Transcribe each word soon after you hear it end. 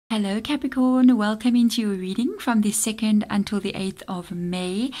Hello Capricorn, welcome into your reading from the 2nd until the 8th of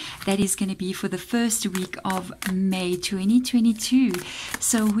May. That is going to be for the first week of May 2022.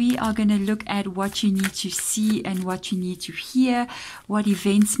 So we are going to look at what you need to see and what you need to hear, what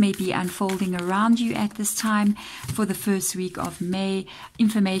events may be unfolding around you at this time for the first week of May,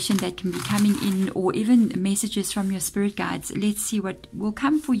 information that can be coming in or even messages from your spirit guides. Let's see what will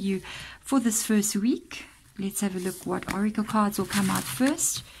come for you for this first week. Let's have a look what oracle cards will come out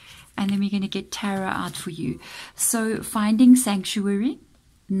first. And then we're going to get tarot out for you. So finding sanctuary,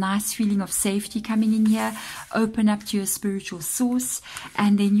 nice feeling of safety coming in here. Open up to your spiritual source.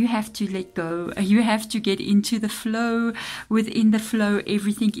 And then you have to let go. You have to get into the flow. Within the flow,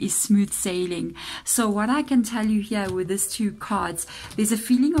 everything is smooth sailing. So what I can tell you here with these two cards, there's a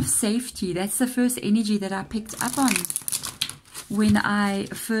feeling of safety. That's the first energy that I picked up on. When I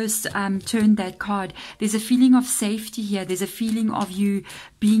first turned that card, there's a feeling of safety here. There's a feeling of you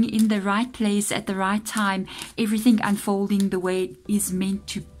being in the right place at the right time, everything unfolding the way it is meant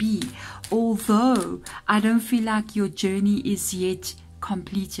to be. Although I don't feel like your journey is yet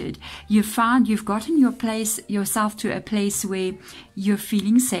completed. You've gotten yourself to a place where you're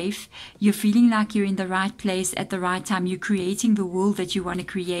feeling safe. You're feeling like you're in the right place at the right time. You're creating the world that you want to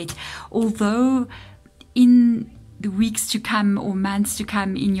create. Although in the weeks to come or months to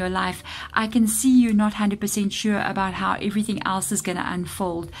come in your life, I can see you're not 100% sure about how everything else is going to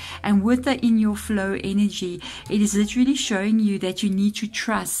unfold. And with the in your flow energy, it is literally showing you that you need to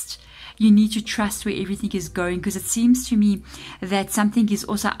trust. You need to trust where everything is going, because it seems to me that something is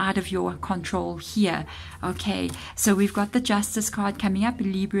also out of your control here. Okay, so we've got the Justice card coming up,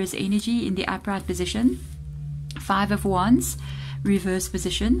 Libra's energy in the upright position. 5 of Wands, reverse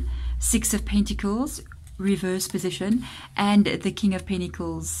position. 6 of Pentacles, reverse position, and the King of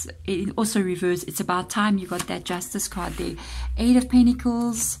Pentacles, it also reverse. It's about time you got that Justice card there. 8 of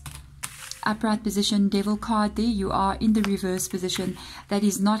Pentacles, upright position, Devil card there. You are in the reverse position. That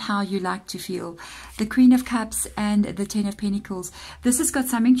is not how you like to feel. The Queen of Cups and the 10 of Pentacles. This has got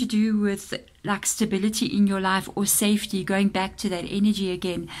something to do with like stability in your life or safety, going back to that energy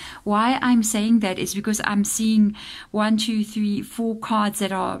again. Why I'm saying that is because I'm seeing 1, 2, 3, 4 cards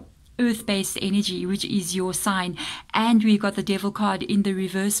that are earth-based energy, which is your sign, and we got the Devil card in the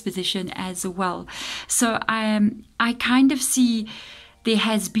reverse position as well. So I kind of see there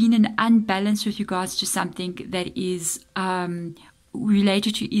has been an unbalance with regards to something that is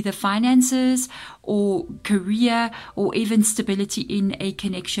related to either finances or career or even stability in a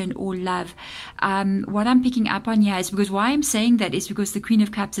connection or love. What I'm picking up on here is because why I'm saying that is because the Queen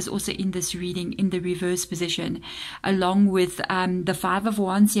of Cups is also in this reading in the reverse position, along with the 5 of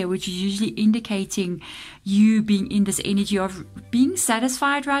Wands here, which is usually indicating you being in this energy of being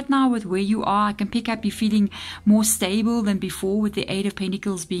satisfied right now with where you are. I can pick up you feeling more stable than before with the 8 of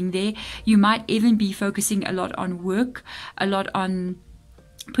Pentacles being there. You might even be focusing a lot on work, a lot on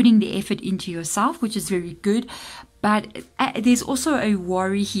putting the effort into yourself, which is very good. But there's also a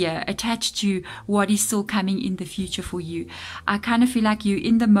worry here attached to what is still coming in the future for you. I kind of feel like you're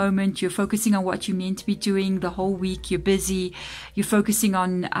in the moment, you're focusing on what you're meant to be doing the whole week, you're busy, you're focusing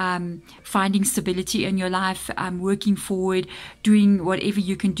on finding stability in your life, working forward, doing whatever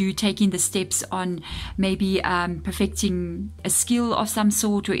you can do, taking the steps on maybe perfecting a skill of some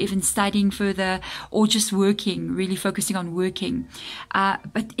sort, or even studying further, or just working, really focusing on working.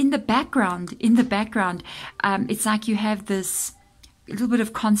 But in the background, it's like you have this little bit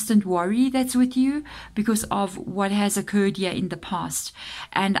of constant worry that's with you because of what has occurred here in the past.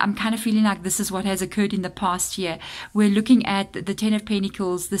 And I'm kind of feeling like this is what has occurred in the past here. We're looking at the 10 of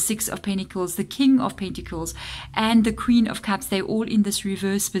Pentacles, the 6 of Pentacles, the King of Pentacles, and the Queen of Cups. They're all in this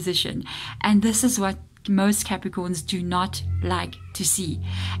reverse position. And this is what most Capricorns do not like to see,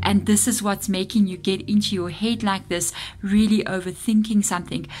 and this is what's making you get into your head like this, really overthinking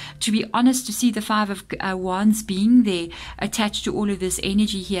something. To be honest, to see the 5 of Wands being there attached to all of this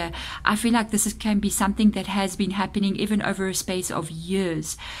energy here, I feel like this can be something that has been happening even over a space of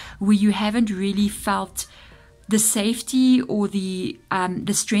years, where you haven't really felt the safety or the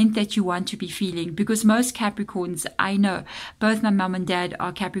strength that you want to be feeling. Because most Capricorns, I know, both my mom and dad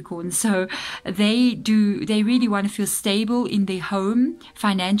are Capricorns, so they really want to feel stable in their home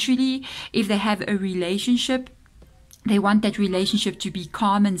financially. If they have a relationship, they want that relationship to be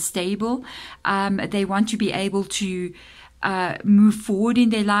calm and stable. They want to be able to move forward in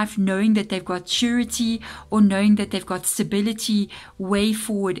their life, knowing that they've got surety or knowing that they've got stability way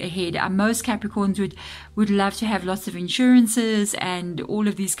forward ahead. Most Capricorns would love to have lots of insurances and all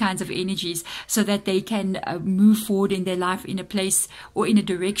of these kinds of energies so that they can move forward in their life in a place or in a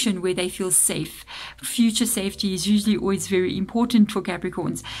direction where they feel safe. Future safety is usually always very important for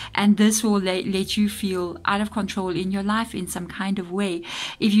Capricorns, and this will let you feel out of control in your life in some kind of way.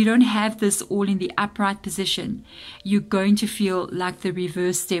 If you don't have this all in the upright position, you're going to feel like the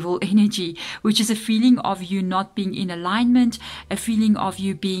reverse devil energy, which is a feeling of you not being in alignment, a feeling of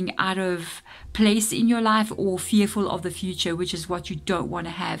you being out of place in your life or fearful of the future, which is what you don't want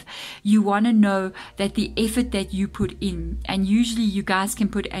to have. You want to know that the effort that you put in, and usually you guys can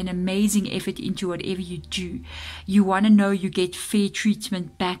put an amazing effort into whatever you do, you want to know you get fair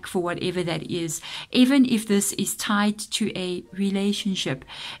treatment back for whatever that is. Even if this is tied to a relationship,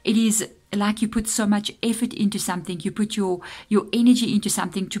 it is like you put so much effort into something, you put your energy into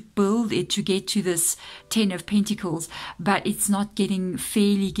something to build it to get to this 10 of Pentacles, but it's not getting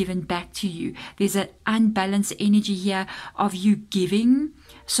fairly given back to you. There's an unbalanced energy here of you giving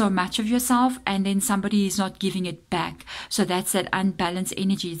so much of yourself and then somebody is not giving it back. So that's that unbalanced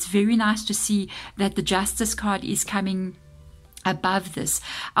energy. It's very nice to see that the Justice card is coming above this.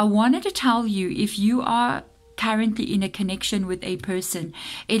 I wanted to tell you, if you are currently in a connection with a person,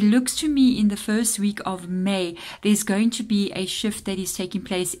 it looks to me in the first week of May there's going to be a shift that is taking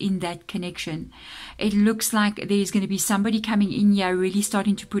place in that connection. It looks like there's going to be somebody coming in here really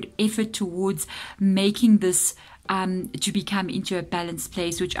starting to put effort towards making this to become into a balanced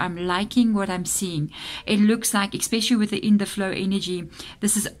place, which I'm liking what I'm seeing. It looks like, especially with the in the flow energy,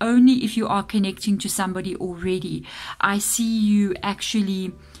 this is only if you are connecting to somebody already. I see you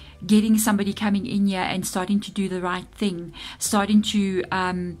actually getting somebody coming in here and starting to do the right thing, starting to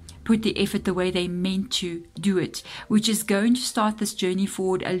put the effort the way they meant to do it, which is going to start this journey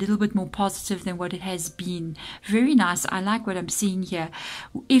forward a little bit more positive than what it has been. Very nice. I like what I'm seeing here.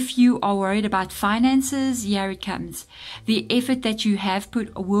 If you are worried about finances, here it comes. The effort that you have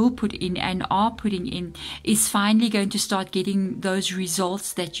will put in and are putting in is finally going to start getting those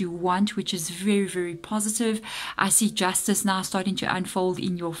results that you want, which is very, very positive. I see justice now starting to unfold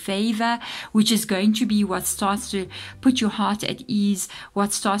in your favor, which is going to be what starts to put your heart at ease,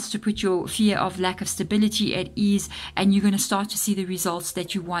 what starts to put your fear of lack of stability at ease, and you're going to start to see the results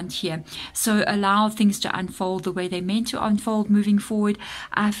that you want here. So allow things to unfold the way they're meant to unfold moving forward.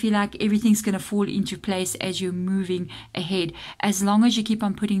 I feel like everything's going to fall into place as you're moving ahead, as long as you keep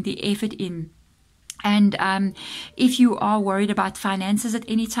on putting the effort in. And if you are worried about finances at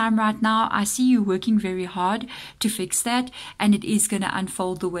any time right now, I see you working very hard to fix that, and it is going to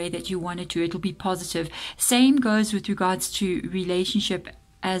unfold the way that you want it to. It'll be positive. Same goes with regards to relationship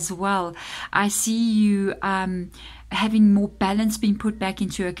as well. I see you having more balance being put back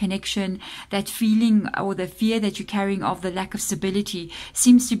into a connection. That feeling or the fear that you're carrying of the lack of stability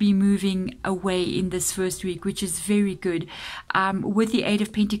seems to be moving away in this first week, which is very good. With the 8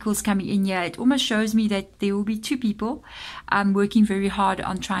 of Pentacles coming in here, it almost shows me that there will be two people working very hard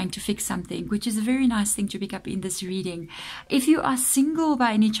on trying to fix something, which is a very nice thing to pick up in this reading. If you are single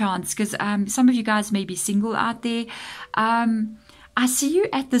by any chance, because some of you guys may be single out there, I see you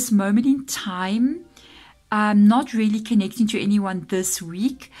at this moment in time not really connecting to anyone this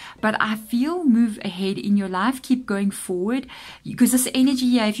week, but I feel move ahead in your life, keep going forward, because this energy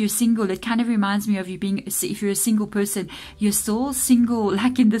here, if you're single, it kind of reminds me of you being, if you're a single person, you're still single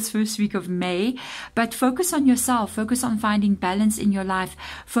like in this first week of May, but focus on yourself, focus on finding balance in your life,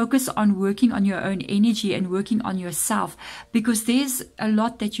 focus on working on your own energy and working on yourself, because there's a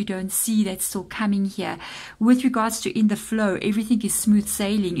lot that you don't see that's still coming here. With regards to in the flow, everything is smooth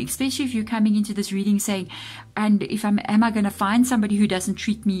sailing, especially if you're coming into this reading saying, and if am I going to find somebody who doesn't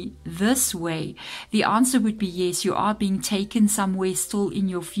treat me this way? The answer would be yes. You are being taken somewhere still in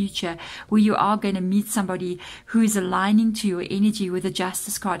your future where you are going to meet somebody who is aligning to your energy with a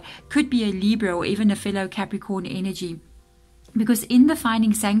Justice card. Could be a Libra or even a fellow Capricorn energy. Because in the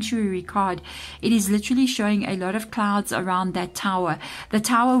Finding Sanctuary card, it is literally showing a lot of clouds around that tower. The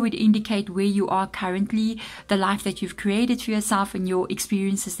tower would indicate where you are currently, the life that you've created for yourself and your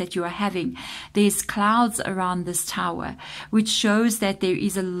experiences that you are having. There's clouds around this tower, which shows that there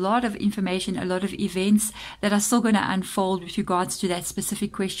is a lot of information, a lot of events that are still going to unfold with regards to that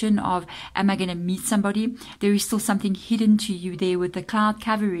specific question of, am I going to meet somebody? There is still something hidden to you there with the cloud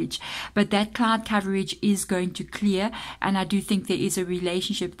coverage. But that cloud coverage is going to clear, and I do you think there is a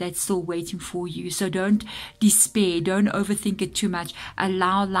relationship that's still waiting for you. So don't despair, don't overthink it too much.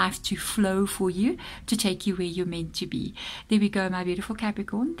 Allow life to flow for you, to take you where you're meant to be. There we go, my beautiful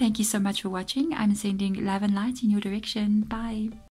Capricorn. Thank you so much for watching. I'm sending love and light in your direction. Bye.